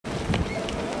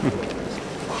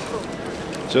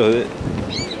So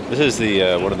this is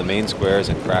the one of the main squares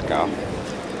in Krakow.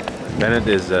 Bennett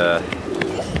is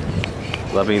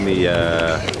loving the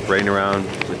riding around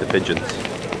with the pigeons.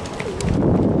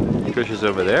 Trish is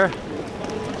over there.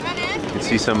 You can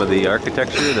see some of the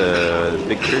architecture, the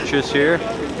big churches here.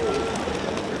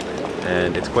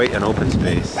 And it's quite an open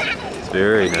space. It's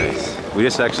very nice. We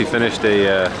just actually finished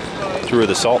a tour of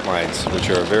the salt mines, which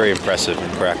are very impressive in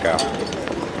Krakow.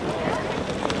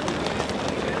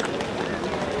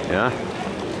 Yeah.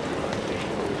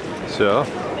 So,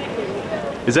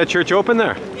 is that church open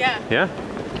there? Yeah. Yeah?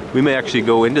 We may actually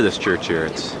go into this church here.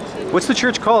 What's the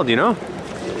church called, do you know?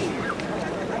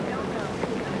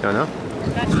 Don't know?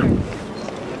 Not sure.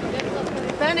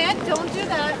 Bennett, don't do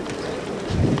that.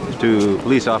 Two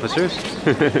police officers.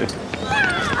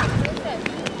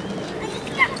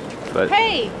 But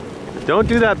hey! Don't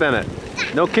do that, Bennett.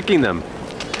 No kicking them.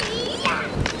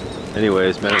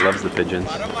 Anyways, Bennett loves the pigeons.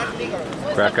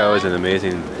 Krakow is an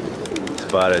amazing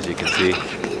spot, as you can see.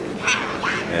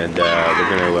 And we're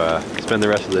going to spend the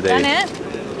rest of the day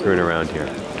screwing around here.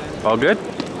 All good?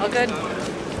 All good.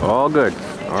 All good.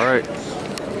 All right.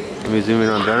 Let me zoom in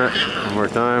on Bennett one more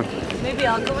time. Maybe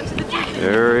I'll go into the church.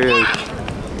 There he is.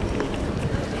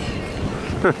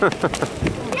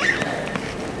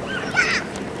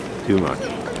 Too much.